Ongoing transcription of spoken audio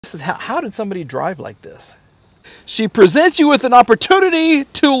This is how did somebody drive like this? She presents you with an opportunity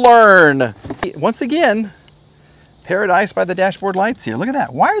to learn. Once again, paradise by the dashboard lights here. Look at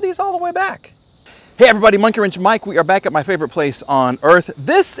that. Why are these all the way back? Hey everybody, Monkey Wrench Mike. We are back at my favorite place on earth.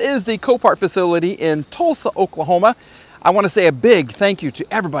 This is the Copart facility in Tulsa, Oklahoma. I want to say a big thank you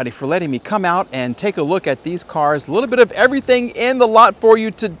to everybody for letting me come out and take a look at these cars. A little bit of everything in the lot for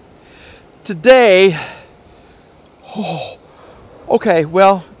you today. Oh, okay,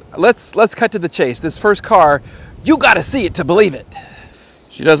 well, let's cut to the chase. This first car, you got to see it to believe it.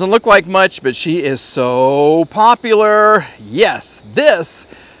 She doesn't look like much, but she is so popular. Yes, this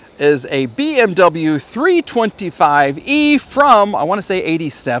is a BMW 325e from, I want to say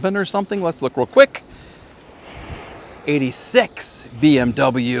 87 or something. Let's look real quick. 86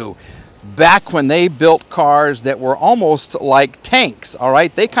 BMW. Back when they built cars that were almost like tanks, all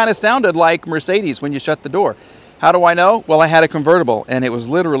right? They kind of sounded like Mercedes when you shut the door. How do I know? Well, I had a convertible, and it was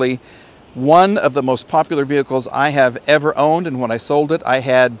literally one of the most popular vehicles I have ever owned, and when I sold it, I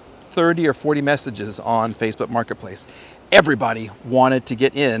had 30 or 40 messages on Facebook Marketplace. Everybody wanted to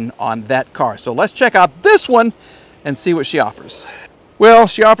get in on that car. So let's check out this one and see what she offers. Well,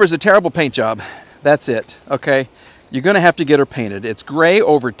 she offers a terrible paint job. That's it, okay? You're gonna have to get her painted. It's gray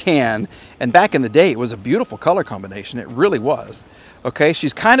over tan, and back in the day, it was a beautiful color combination. It really was. Okay,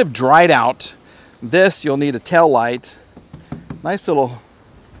 she's kind of dried out. This, you'll need a tail light. Nice little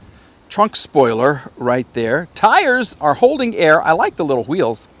trunk spoiler right there. Tires are holding air. I like the little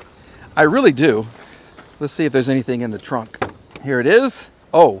wheels. I really do. Let's see if there's anything in the trunk. Here it is.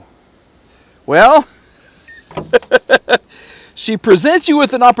 Oh, well, she presents you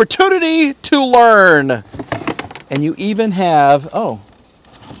with an opportunity to learn. And you even have, oh,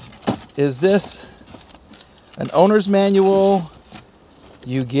 is this an owner's manual?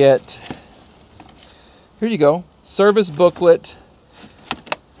 You get, here you go, service booklet.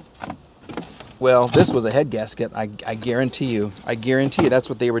 Well, this was a head gasket, I guarantee you. I guarantee you that's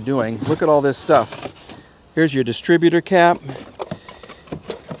what they were doing. Look at all this stuff. Here's your distributor cap.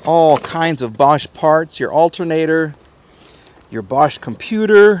 All kinds of Bosch parts, your alternator, your Bosch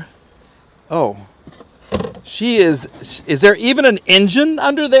computer. Oh. Is there even an engine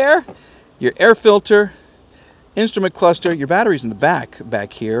under there? Your air filter, instrument cluster, your batteries in the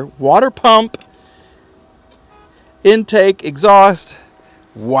back here, water pump, intake, exhaust.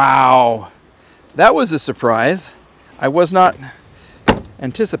 Wow, that was a surprise. I was not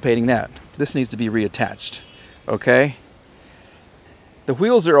anticipating that. This needs to be reattached, okay? The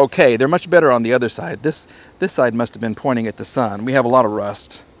wheels are okay. They're much better on the other side. This side must have been pointing at the sun. We have a lot of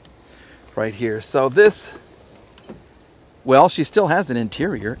rust right here. So this, well, she still has an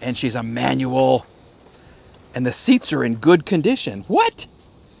interior, and she's a manual, and the seats are in good condition. What?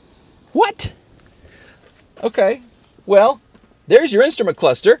 What? Okay, well, there's your instrument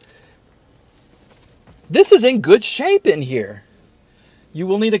cluster. This is in good shape in here. You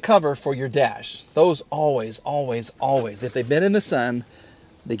will need a cover for your dash. Those always, always, always, if they've been in the sun,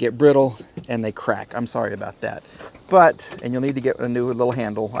 they get brittle and they crack. I'm sorry about that. But, and you'll need to get a new little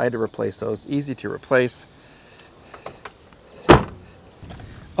handle. I had to replace those. Easy to replace.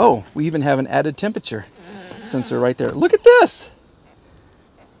 Oh, we even have an added temperature sensor right there. Look at this.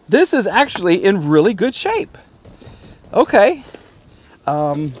 This is actually in really good shape. Okay.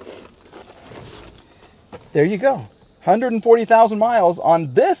 There you go. 140,000 miles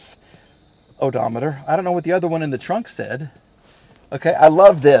on this odometer. I don't know what the other one in the trunk said. Okay, I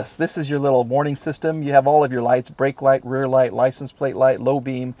love this. This is your little warning system. You have all of your lights, brake light, rear light, license plate light, low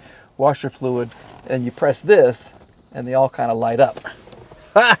beam, washer fluid, and you press this and they all kind of light up.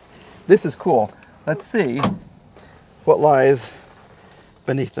 Ha! This is cool. Let's see what lies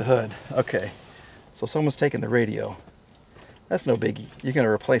beneath the hood. Okay, so someone's taking the radio. That's no biggie. You're going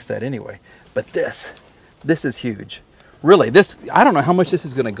to replace that anyway. But this is huge. Really, this, I don't know how much this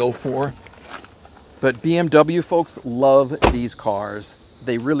is going to go for, but BMW folks love these cars.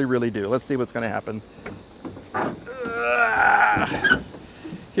 They really, really do. Let's see what's going to happen.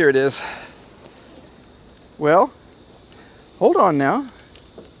 Here it is. Well, hold on now.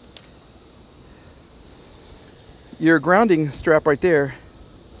 Your grounding strap right there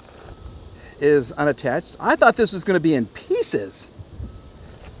is unattached. I thought this was going to be in pieces.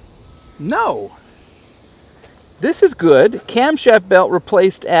 No. This is good. Camshaft belt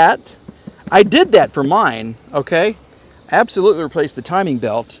replaced at, I did that for mine, okay? Absolutely replaced the timing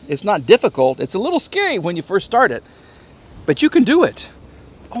belt. It's not difficult. It's a little scary when you first start it, but you can do it.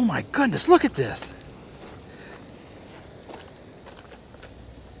 Oh my goodness, look at this.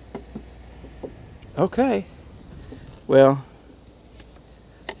 Okay. Well,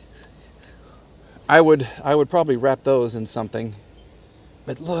 I would probably wrap those in something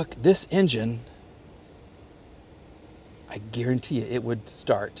But look, this engine, I guarantee you it would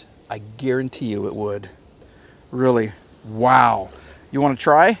start. I guarantee you it would. Really, wow. You want to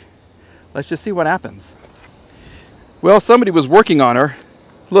try? Let's just see what happens. Well, somebody was working on her.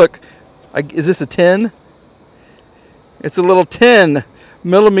 Look, is this a 10? It's a little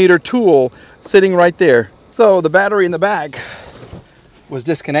 10mm tool sitting right there. So the battery in the back was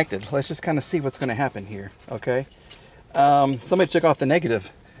disconnected. Let's just kind of see what's going to happen here, okay? Somebody took off the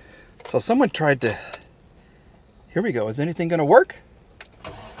negative. So someone tried to, here we go. Is anything going to work?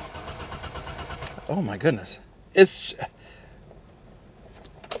 Oh my goodness.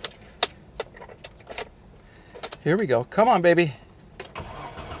 Here we go. Come on, baby.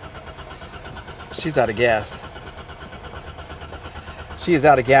 She's out of gas. She is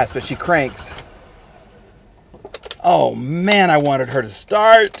out of gas, but she cranks. Oh man, I wanted her to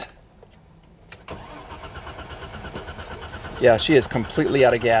start. Yeah, she is completely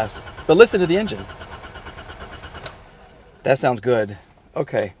out of gas. But listen to the engine. That sounds good.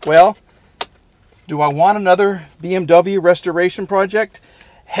 Okay, well, do I want another BMW restoration project?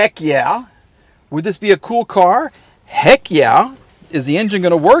 Heck yeah. Would this be a cool car? Heck yeah. Is the engine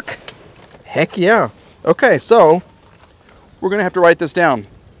gonna work? Heck yeah. Okay, so we're gonna have to write this down.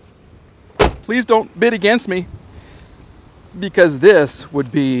 Please don't bid against me, because this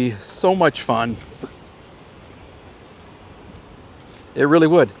would be so much fun. It really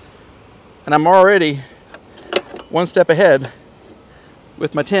would. And I'm already one step ahead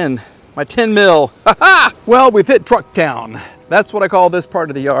with my 10 mil. Well, we've hit Truck Town. That's what I call this part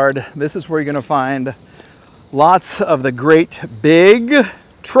of the yard. This is where you're gonna find lots of the great big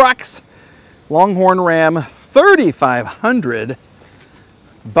trucks. Longhorn Ram 3500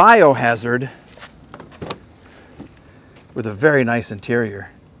 Biohazard with a very nice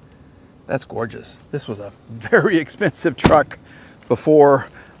interior. That's gorgeous. This was a very expensive truck before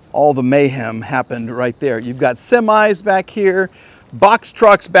all the mayhem happened right there. You've got semis back here, box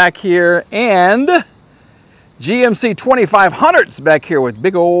trucks back here, and GMC 2500s back here with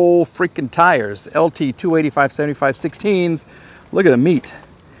big old freaking tires. LT 285 75 16s. Look at the meat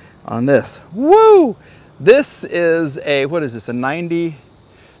on this. Woo! This is a, what is this, a 99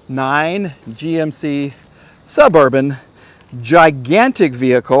 GMC Suburban, gigantic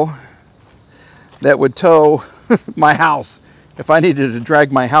vehicle that would tow my house if I needed to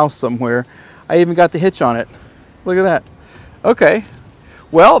drag my house somewhere. I even got the hitch on it. Look at that. Okay,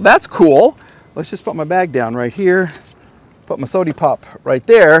 well, that's cool. Let's just put my bag down right here, put my sody pop right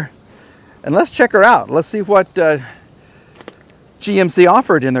there, and let's check her out. Let's see what GMC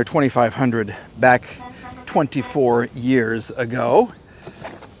offered in their 2500 back 24 years ago.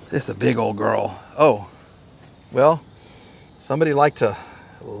 This is a big old girl. Oh, well, somebody liked to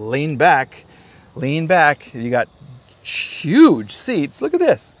lean back. Lean back. You got huge seats. Look at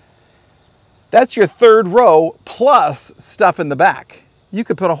this. That's your third row plus stuff in the back. You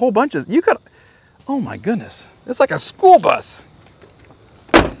could put a whole bunch of, you could, oh my goodness. It's like a school bus.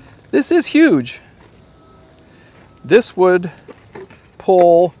 This is huge. This would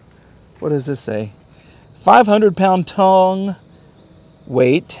pull, what does this say? 500-pound tongue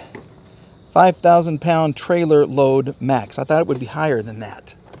weight, 5,000-pound trailer load max. I thought it would be higher than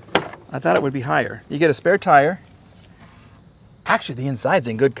that. I thought it would be higher. You get a spare tire. Actually, the inside's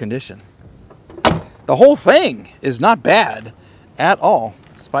in good condition. The whole thing is not bad at all.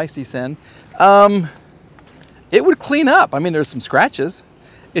 Spicy Sen. It would clean up. I mean, there's some scratches.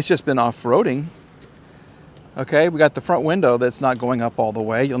 It's just been off-roading. Okay, we got the front window that's not going up all the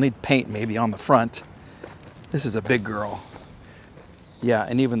way. You'll need paint maybe on the front. This is a big girl. Yeah,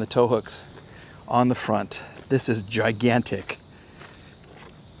 and even the tow hooks on the front. This is gigantic.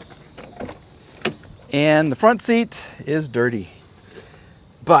 And the front seat is dirty.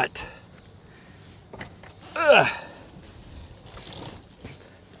 But,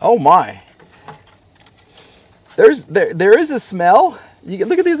 oh my. There is a smell. You can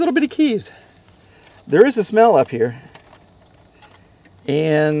look at these little bitty keys. There is a smell up here.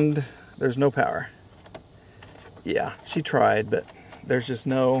 And there's no power. Yeah, she tried, but there's just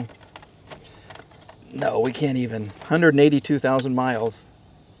no, we can't even. 182,000 miles.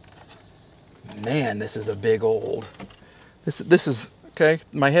 Man, this is a big old, this is, okay,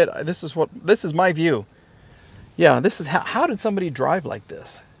 my head, this is my view. Yeah, this is, how did somebody drive like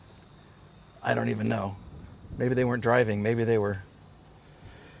this? I don't even know. Maybe they weren't driving, maybe they were,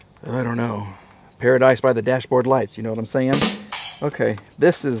 I don't know. Paradise by the dashboard lights, you know what I'm saying? Okay,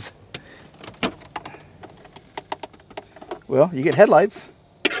 this is, well, you get headlights.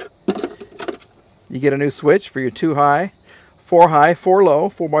 You get a new switch for your 2 high, 4 high, 4 low,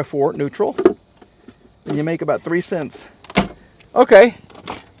 4x4 neutral. And you make about 3 cents. Okay,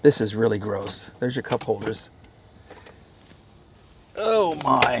 This is really gross. There's your cup holders. Oh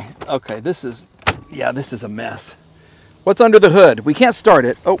my. Okay, this is a mess. What's under the hood? We can't start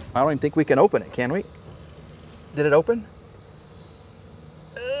it. Oh, I don't even think we can open it, can we? Did it open?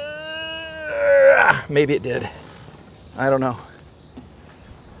 Maybe it did. I don't know.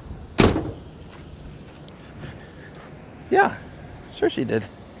 Yeah, sure she did.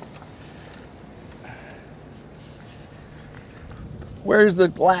 Where's the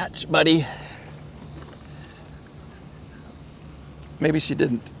latch, buddy? Maybe she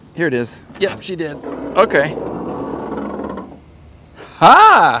didn't. Here it is. Yep, she did. Okay.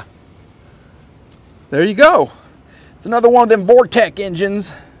 Ha! There you go. It's another one of them Vortec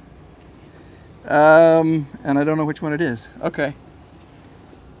engines. And I don't know which one it is. Okay.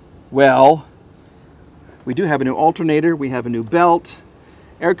 Well, we do have a new alternator. We have a new belt.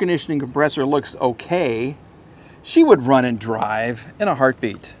 Air conditioning compressor looks okay. She would run and drive in a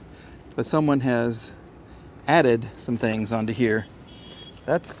heartbeat. But someone has added some things onto here.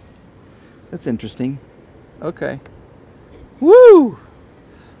 That's interesting. Okay. Woo!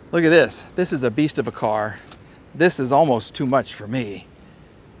 Look at this. This is a beast of a car. This is almost too much for me.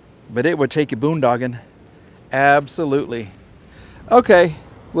 But it would take you boondogging. Absolutely. Okay,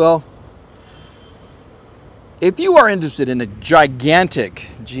 well, if you are interested in a gigantic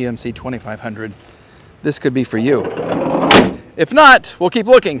GMC 2500, this could be for you. If not, we'll keep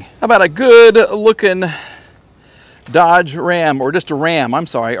looking. How about a good looking Dodge Ram, or just a Ram, I'm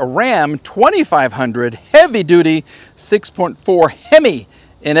sorry, a Ram 2500 heavy duty 6.4 Hemi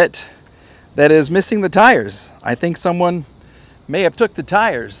in it that is missing the tires. I think someone may have took the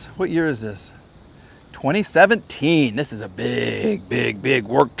tires. What year is this? 2017. This is a big, big, big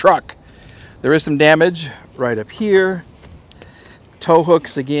work truck. There is some damage right up here. Tow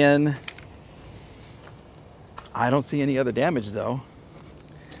hooks again. I don't see any other damage though.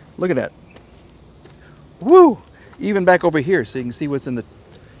 Look at that. Woo! Even back over here so you can see what's in the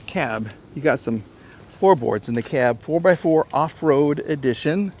cab. You got some floorboards in the cab. 4x4 off-road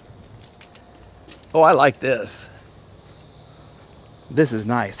edition. Oh, I like this. This is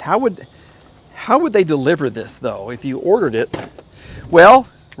nice. How would they deliver this though if you ordered it? Well,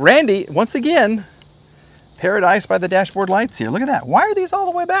 Randy, once again, paradise by the dashboard lights here. Look at that. Why are these all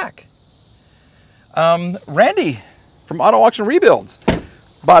the way back? Randy from Auto Auction Rebuilds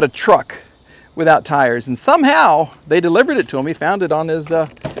bought a truck without tires, and somehow they delivered it to him. He found it on his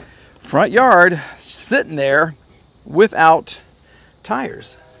front yard, sitting there without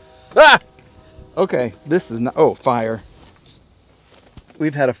tires. Ah! Okay, this is not, oh, fire.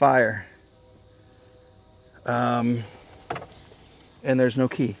 We've had a fire. And there's no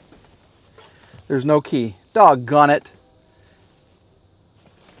key. There's no key. Doggone it.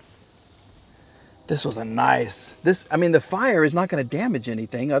 This was a nice, I mean, the fire is not going to damage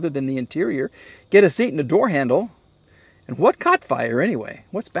anything other than the interior. Get a seat and a door handle. And what caught fire anyway?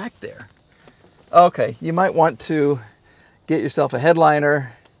 What's back there? Okay, you might want to get yourself a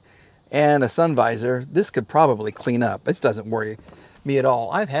headliner and a sun visor. This could probably clean up. This doesn't worry me at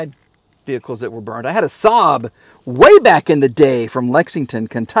all. I've had vehicles that were burned. I had a Saab way back in the day from Lexington,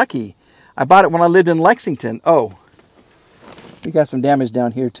 Kentucky. I bought it when I lived in Lexington. Oh, we got some damage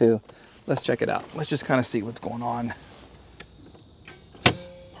down here too. Let's check it out. Let's just kind of see what's going on.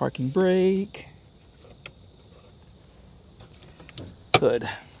 Parking brake. Hood.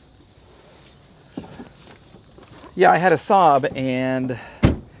 Yeah, I had a Saab and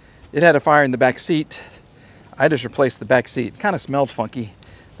it had a fire in the back seat. I just replaced the back seat. Kind of smelled funky.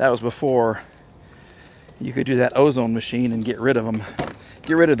 That was before you could do that ozone machine and get rid of them.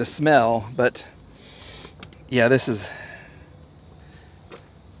 Get rid of the smell. But yeah, this is...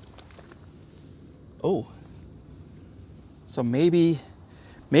 Oh, so maybe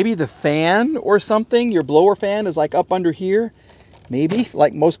the fan or something, your blower fan is like up under here, maybe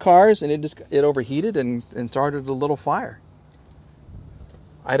like most cars, and it overheated and started a little fire.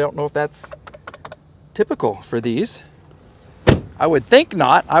 I don't know if that's typical for these. I would think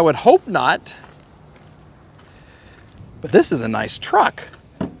not. I would hope not. But this is a nice truck.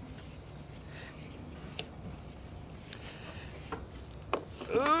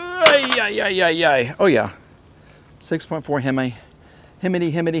 Oh yeah, 6.4 Hemi.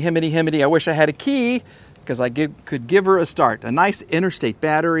 Himity. I wish I had a key because I could give her a start. A nice interstate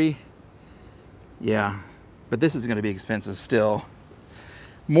battery. Yeah, but this is going to be expensive still.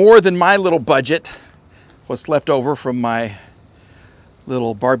 More than my little budget. What's left over from my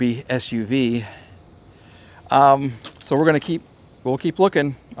little Barbie SUV. So we'll keep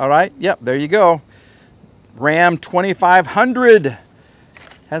looking. All right. Yep. There you go. Ram 2500.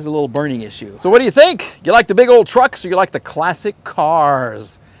 Has a little burning issue. So what do you think? You like the big old trucks or you like the classic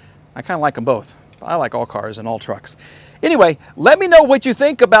cars? I kind of like them both. I like all cars and all trucks. Anyway, let me know what you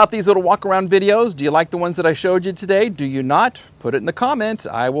think about these little walk around videos. Do you like the ones that I showed you today? Do you not? Put it in the comments.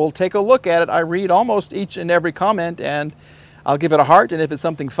 I will take a look at it. I read almost each and every comment, and I'll give it a heart. And if it's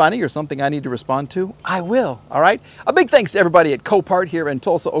something funny or something I need to respond to, I will. All right? A big thanks to everybody at Copart here in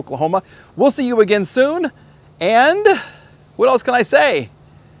Tulsa, Oklahoma. We'll see you again soon. And what else can I say?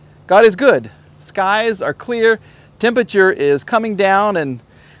 God is good. Skies are clear. Temperature is coming down, and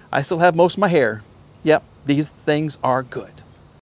I still have most of my hair. Yep, these things are good.